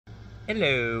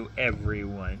Hello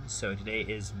everyone. So today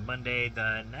is Monday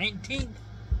the 19th.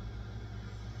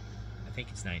 I think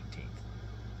it's 19th.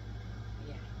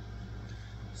 Yeah.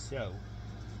 So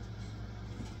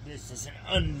this is an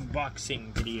unboxing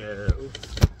video.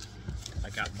 I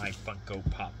got my Funko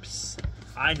Pops.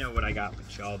 I know what I got,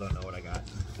 but y'all don't know what I got.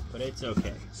 But it's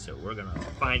okay. So we're gonna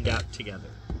find out together.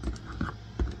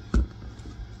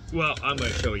 Well, I'm gonna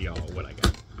show y'all what I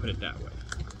got. Put it that way.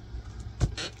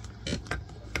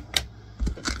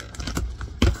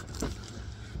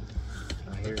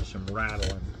 Here's some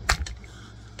rattling,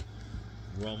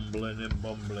 rumbling and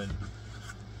bumbling.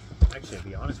 Actually, to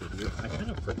be honest with you, I kind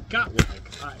of forgot what I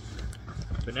got,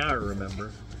 but now I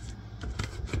remember.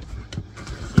 I've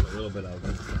seen a little bit of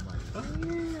it, so I'm like, oh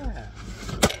yeah!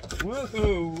 Whoa,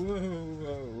 whoa, whoa,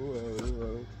 whoa,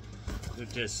 whoa! They're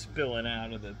just spilling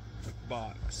out of the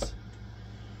box.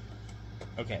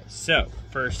 Okay, so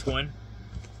first one,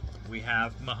 we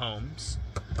have Mahomes.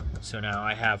 So now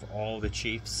I have all the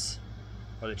Chiefs.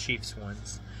 Or the Chiefs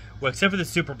ones. Well, except for the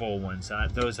Super Bowl ones.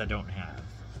 Those I don't have.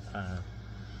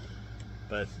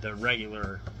 But the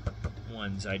regular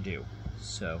ones I do.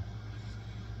 So,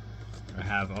 I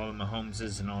have all the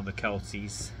Mahomeses and all the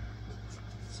Kelseys.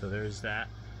 So there's that.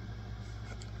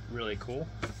 Really cool.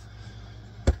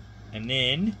 And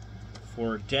then,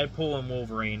 for Deadpool and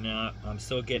Wolverine, I'm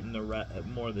still getting the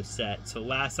more of the set. So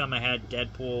last time I had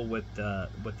Deadpool with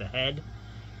the head.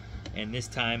 And this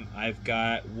time I've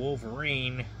got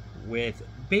Wolverine with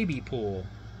Baby Pool.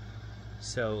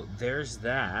 So there's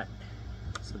that.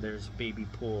 So there's Baby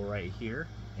Pool right here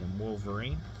and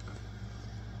Wolverine.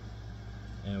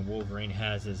 And Wolverine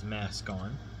has his mask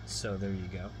on. So there you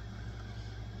go.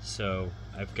 So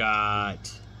I've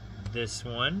got this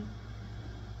one.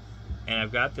 And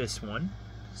I've got this one.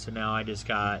 So now I just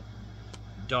got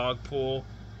Dog Pool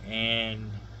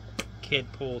and Kid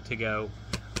Pool to go.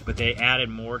 But they added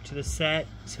more to the set,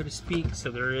 so to speak,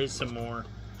 so there is some more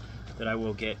that I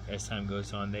will get as time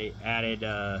goes on. They added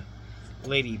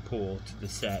Lady Pool to the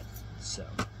set, so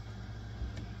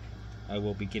I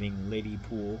will be getting Lady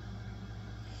Pool.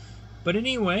 But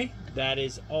anyway, that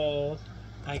is all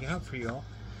I got for y'all.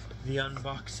 The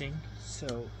unboxing.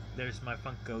 So there's my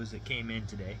Funkos that came in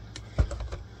today.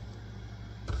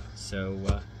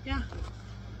 So, yeah.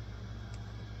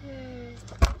 Yay.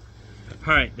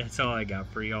 Alright, that's all I got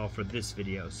for y'all for this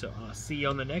video. So I'll see you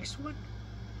on the next one.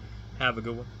 Have a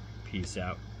good one. Peace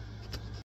out.